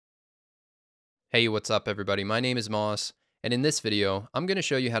Hey, what's up everybody? My name is Moss, and in this video, I'm going to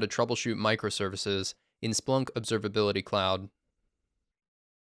show you how to troubleshoot microservices in Splunk Observability Cloud.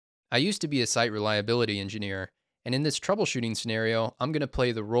 I used to be a site reliability engineer, and in this troubleshooting scenario, I'm going to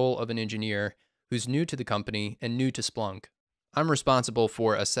play the role of an engineer who's new to the company and new to Splunk. I'm responsible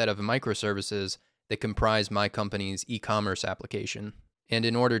for a set of microservices that comprise my company's e-commerce application. And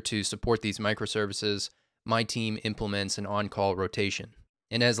in order to support these microservices, my team implements an on-call rotation.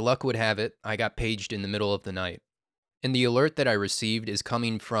 And as luck would have it, I got paged in the middle of the night. And the alert that I received is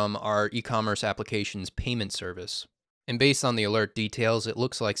coming from our e-commerce application's payment service. And based on the alert details, it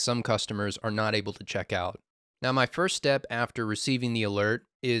looks like some customers are not able to check out. Now, my first step after receiving the alert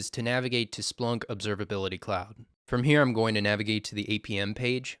is to navigate to Splunk Observability Cloud. From here, I'm going to navigate to the APM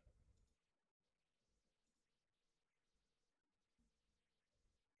page.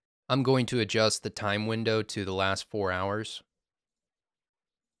 I'm going to adjust the time window to the last 4 hours.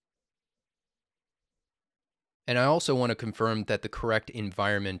 And I also want to confirm that the correct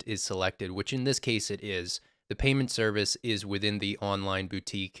environment is selected, which in this case it is. The payment service is within the Online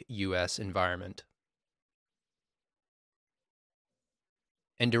Boutique US environment.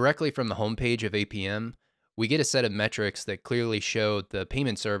 And directly from the homepage of APM, we get a set of metrics that clearly show the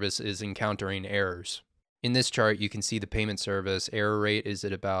payment service is encountering errors. In this chart, you can see the payment service error rate is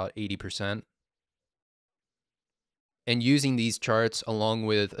at about 80%. And using these charts along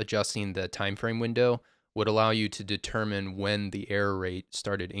with adjusting the time frame window would allow you to determine when the error rate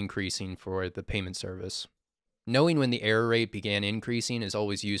started increasing for the payment service. Knowing when the error rate began increasing is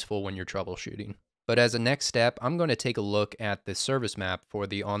always useful when you're troubleshooting. But as a next step, I'm going to take a look at the service map for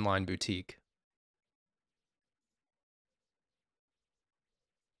the online boutique.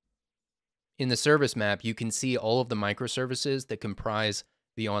 In the service map, you can see all of the microservices that comprise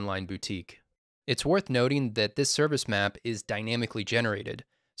the online boutique. It's worth noting that this service map is dynamically generated,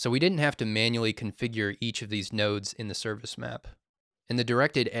 so we didn't have to manually configure each of these nodes in the service map. And the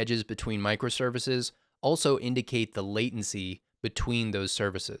directed edges between microservices also indicate the latency between those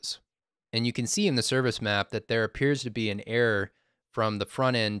services. And you can see in the service map that there appears to be an error from the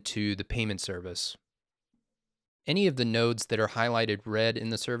front end to the payment service. Any of the nodes that are highlighted red in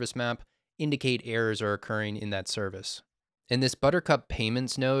the service map indicate errors are occurring in that service. And this Buttercup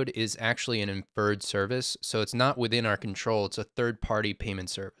Payments node is actually an inferred service, so it's not within our control. It's a third-party payment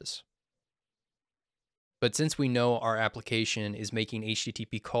service. But since we know our application is making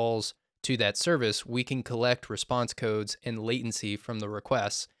HTTP calls to that service, we can collect response codes and latency from the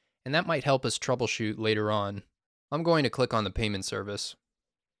requests, and that might help us troubleshoot later on. I'm going to click on the payment service.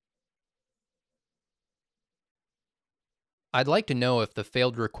 I'd like to know if the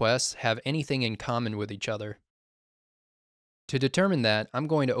failed requests have anything in common with each other. To determine that, I'm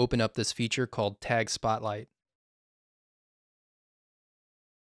going to open up this feature called Tag Spotlight.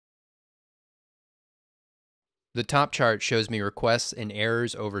 The top chart shows me requests and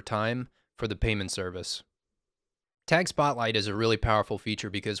errors over time for the payment service. Tag Spotlight is a really powerful feature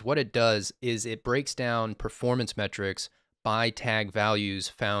because what it does is it breaks down performance metrics by tag values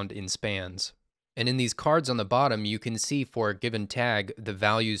found in spans. And in these cards on the bottom, you can see for a given tag the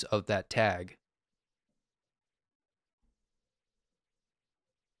values of that tag.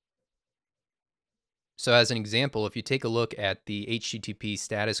 So as an example, if you take a look at the HTTP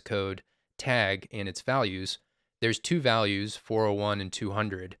status code tag and its values, there's two values, 401 and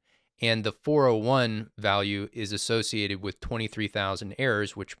 200. And the 401 value is associated with 23,000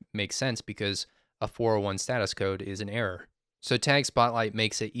 errors, which makes sense because a 401 status code is an error. So Tag Spotlight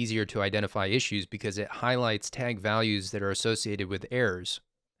makes it easier to identify issues because it highlights tag values that are associated with errors,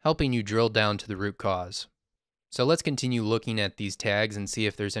 helping you drill down to the root cause. So let's continue looking at these tags and see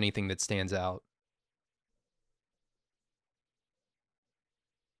if there's anything that stands out.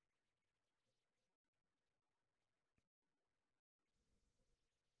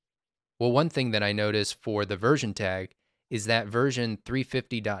 Well, one thing that I noticed for the version tag is that version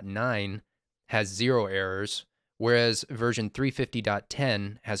 350.9 has 0 errors, whereas version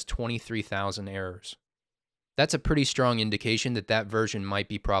 350.10 has 23,000 errors. That's a pretty strong indication that that version might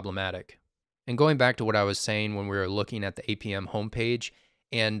be problematic. And going back to what I was saying when we were looking at the APM homepage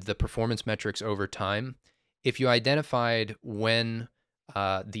and the performance metrics over time, if you identified when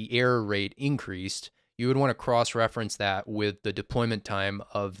the error rate increased, you would want to cross-reference that with the deployment time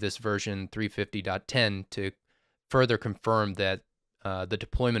of this version 350.10 to further confirm that the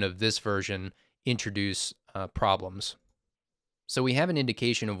deployment of this version introduced problems. So we have an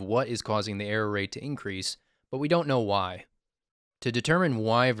indication of what is causing the error rate to increase, but we don't know why. To determine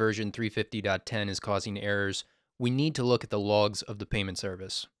why version 350.10 is causing errors, we need to look at the logs of the payment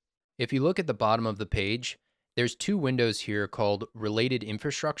service. If you look at the bottom of the page, there's two windows here called Related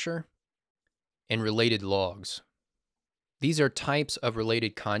Infrastructure and related logs. These are types of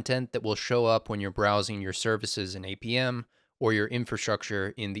related content that will show up when you're browsing your services in APM or your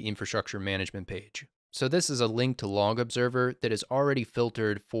infrastructure in the infrastructure management page. So this is a link to Log Observer that is already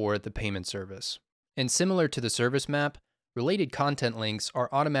filtered for the payment service. And similar to the service map, related content links are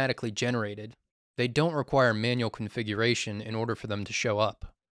automatically generated. They don't require manual configuration in order for them to show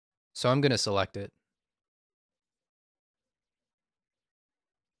up. So I'm going to select it.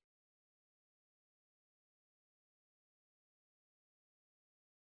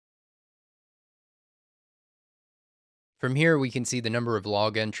 From here, we can see the number of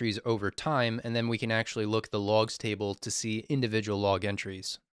log entries over time, and then we can actually look at the logs table to see individual log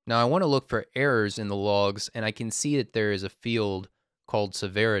entries. Now I want to look for errors in the logs, and I can see that there is a field called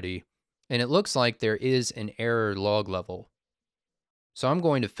severity, and it looks like there is an error log level. So I'm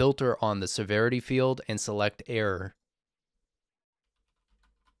going to filter on the severity field and select error.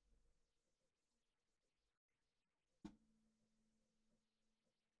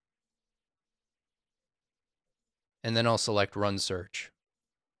 And then I'll select run search.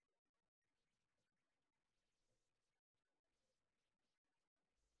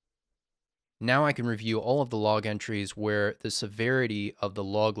 Now I can review all of the log entries where the severity of the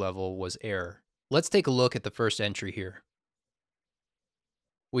log level was error. Let's take a look at the first entry here.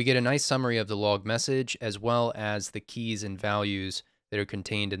 We get a nice summary of the log message as well as the keys and values that are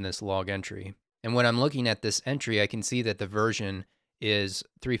contained in this log entry. And when I'm looking at this entry, I can see that the version is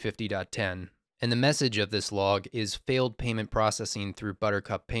 350.10. And the message of this log is failed payment processing through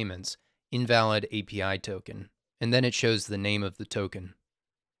Buttercup Payments, invalid API token. And then it shows the name of the token.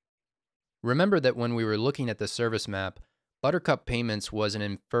 Remember that when we were looking at the service map, Buttercup Payments was an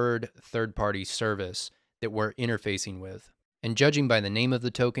inferred third-party service that we're interfacing with. And judging by the name of the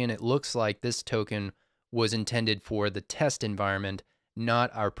token, it looks like this token was intended for the test environment,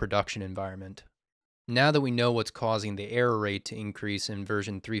 not our production environment. Now that we know what's causing the error rate to increase in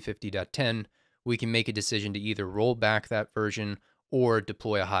version 350.10, we can make a decision to either roll back that version or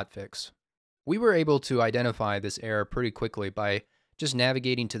deploy a hotfix. We were able to identify this error pretty quickly by just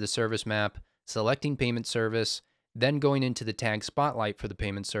navigating to the service map, selecting payment service, then going into the tag spotlight for the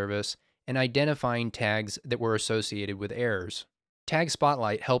payment service, and identifying tags that were associated with errors. Tag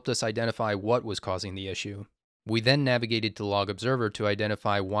Spotlight helped us identify what was causing the issue. We then navigated to Log Observer to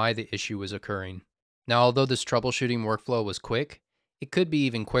identify why the issue was occurring. Now, although this troubleshooting workflow was quick, it could be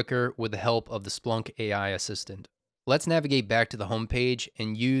even quicker with the help of the Splunk AI Assistant. Let's navigate back to the home page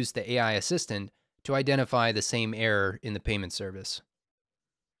and use the AI Assistant to identify the same error in the payment service.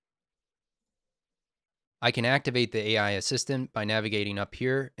 I can activate the AI Assistant by navigating up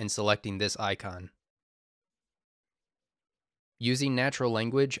here and selecting this icon. Using natural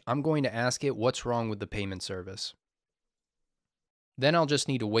language, I'm going to ask it what's wrong with the payment service. Then I'll just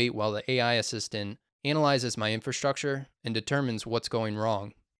need to wait while the AI Assistant analyzes my infrastructure and determines what's going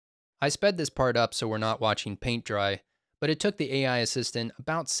wrong. I sped this part up so we're not watching paint dry, but it took the AI Assistant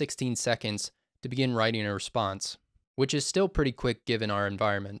about 16 seconds to begin writing a response, which is still pretty quick given our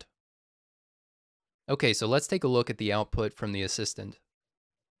environment. Okay, so let's take a look at the output from the assistant.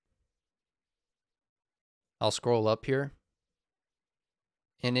 I'll scroll up here,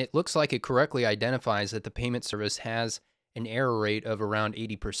 and it looks like it correctly identifies that the payment service has an error rate of around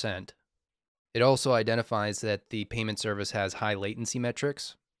 80%. It also identifies that the payment service has high latency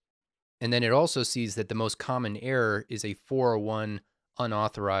metrics, and then it also sees that the most common error is a 401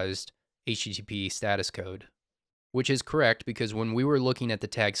 unauthorized HTTP status code, which is correct because when we were looking at the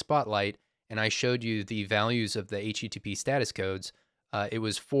tag spotlight and I showed you the values of the HTTP status codes, it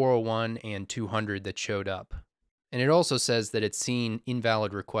was 401 and 200 that showed up. And it also says that it's seen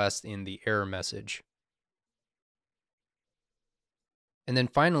invalid requests in the error message. And then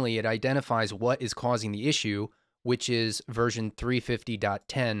finally, it identifies what is causing the issue, which is version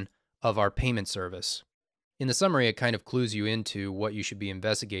 350.10 of our payment service. In the summary, it kind of clues you into what you should be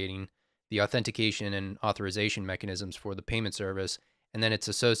investigating, the authentication and authorization mechanisms for the payment service, and then it's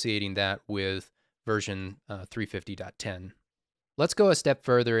associating that with version 350.10. Let's go a step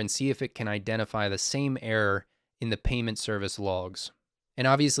further and see if it can identify the same error in the payment service logs. And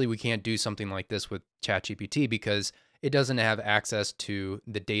obviously we can't do something like this with ChatGPT because it doesn't have access to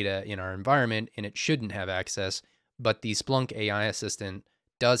the data in our environment and it shouldn't have access, but the Splunk AI Assistant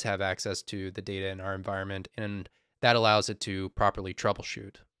does have access to the data in our environment and that allows it to properly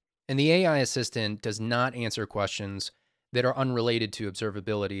troubleshoot. And the AI Assistant does not answer questions that are unrelated to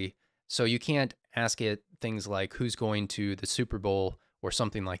observability, so you can't ask it things like who's going to the Super Bowl or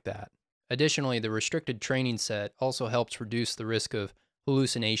something like that. Additionally, the restricted training set also helps reduce the risk of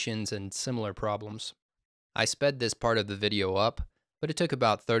hallucinations and similar problems. I sped this part of the video up, but it took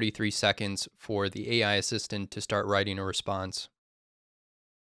about 33 seconds for the AI assistant to start writing a response.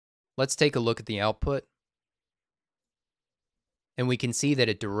 Let's take a look at the output, and we can see that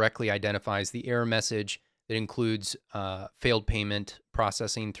it directly identifies the error message that includes failed payment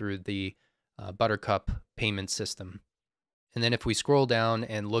processing through the Buttercup payment system. And then if we scroll down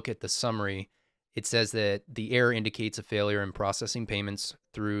and look at the summary, it says that the error indicates a failure in processing payments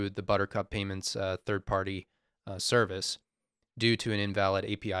through the Buttercup Payments third-party service due to an invalid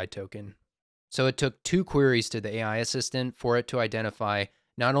API token. So it took 2 queries to the AI assistant for it to identify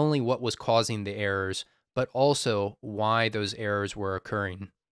not only what was causing the errors, but also why those errors were occurring.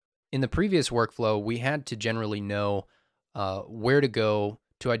 In the previous workflow, we had to generally know where to go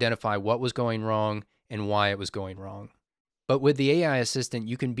to identify what was going wrong and why it was going wrong. But with the AI assistant,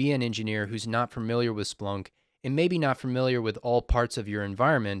 you can be an engineer who's not familiar with Splunk and maybe not familiar with all parts of your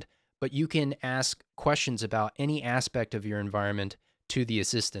environment, but you can ask questions about any aspect of your environment to the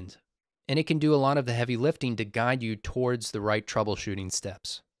assistant. And it can do a lot of the heavy lifting to guide you towards the right troubleshooting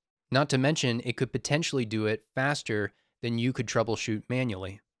steps. Not to mention, it could potentially do it faster than you could troubleshoot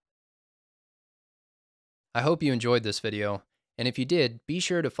manually. I hope you enjoyed this video, and if you did, be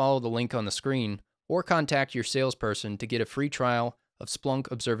sure to follow the link on the screen or contact your salesperson to get a free trial of Splunk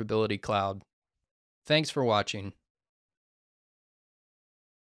Observability Cloud. Thanks for watching.